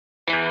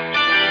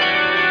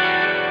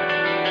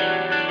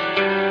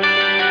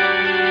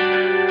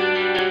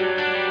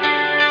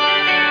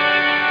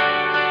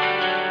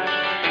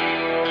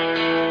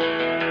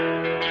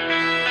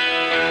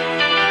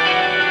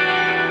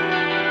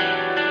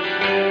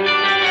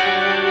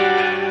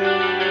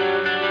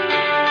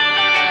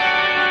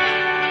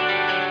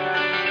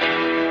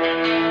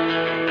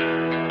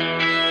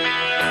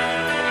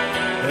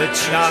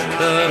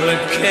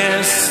chocolate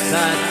kiss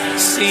that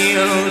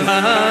sealed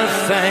her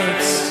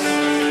face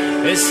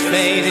is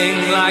fading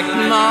like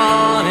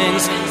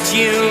morning's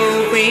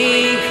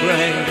dewy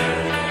gray.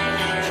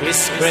 She's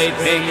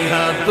scraping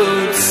her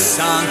boots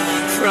on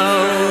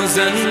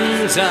frozen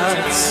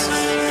dirt.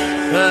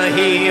 The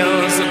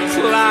heels of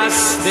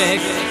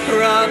plastic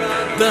rub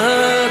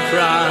the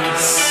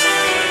grass.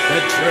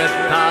 The drip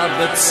of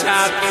the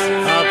tap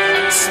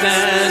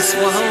upstairs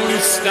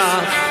won't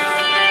stop.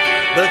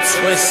 The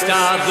twist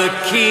of the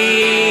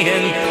key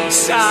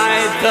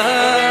inside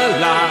the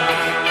lock.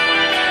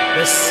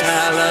 The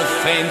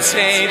cellophane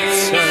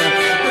taped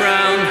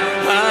around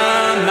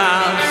her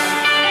mouth.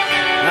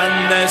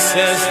 And this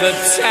is the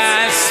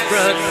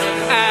desperate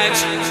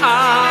edge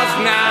of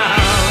now.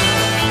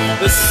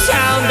 The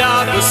sound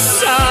of the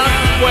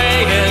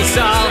subway is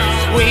all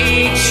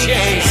we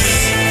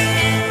chase.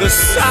 The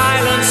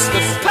silence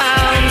that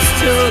pounds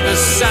to the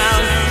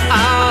sound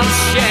of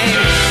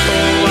shame.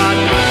 Oh, what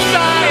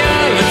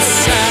Violet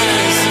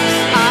says.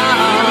 Oh,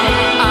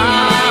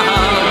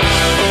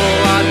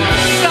 what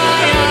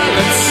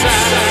Violet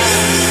says.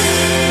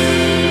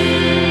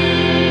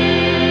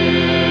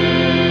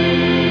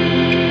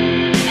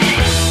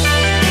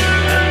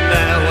 And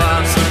there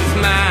was a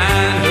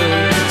man who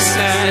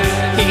said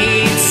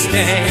he'd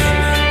stay,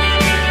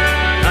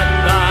 but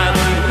by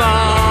the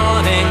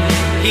morning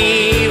he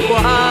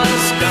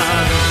was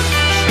gone.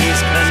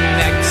 She's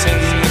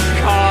connecting the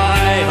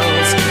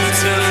coils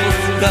to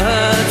the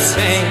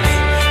tape.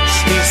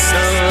 She's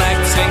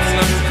selecting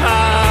the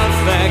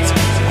perfect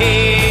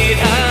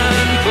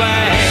hidden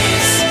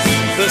place.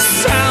 The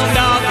sound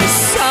of the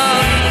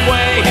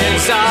subway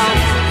is all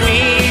we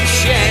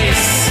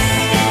chase.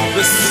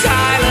 The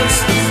silence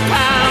that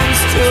pounds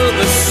to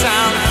the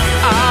sound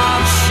of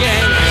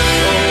shame.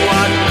 Oh,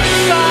 what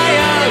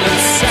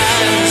Violet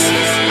says.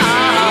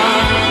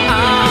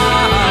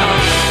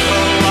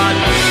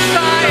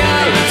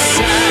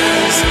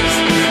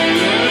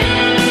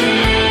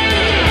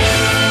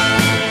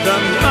 The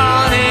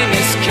morning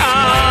is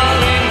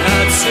calling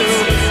her to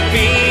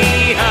be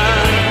her.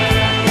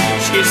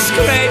 She's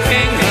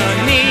scraping her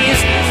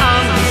knees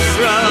on the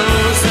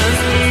frozen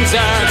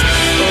dirt.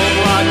 Oh,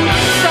 what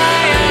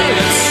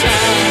Violet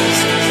says.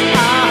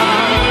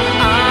 Oh,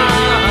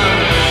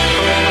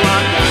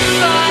 what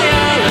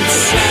Violet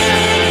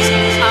says.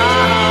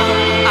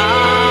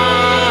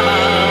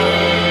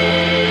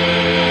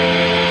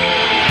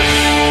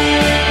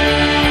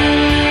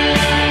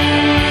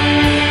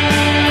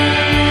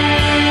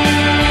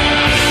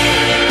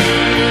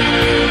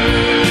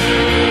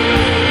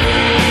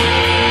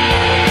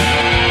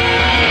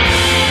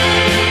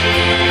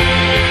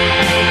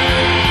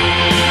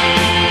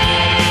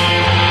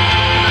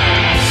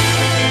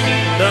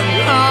 The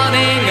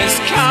morning is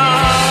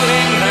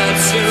calling her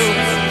to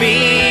be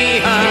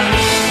her.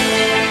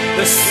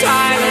 The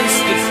silence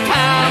that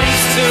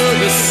pounds to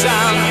the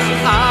sound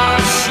of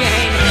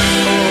shame.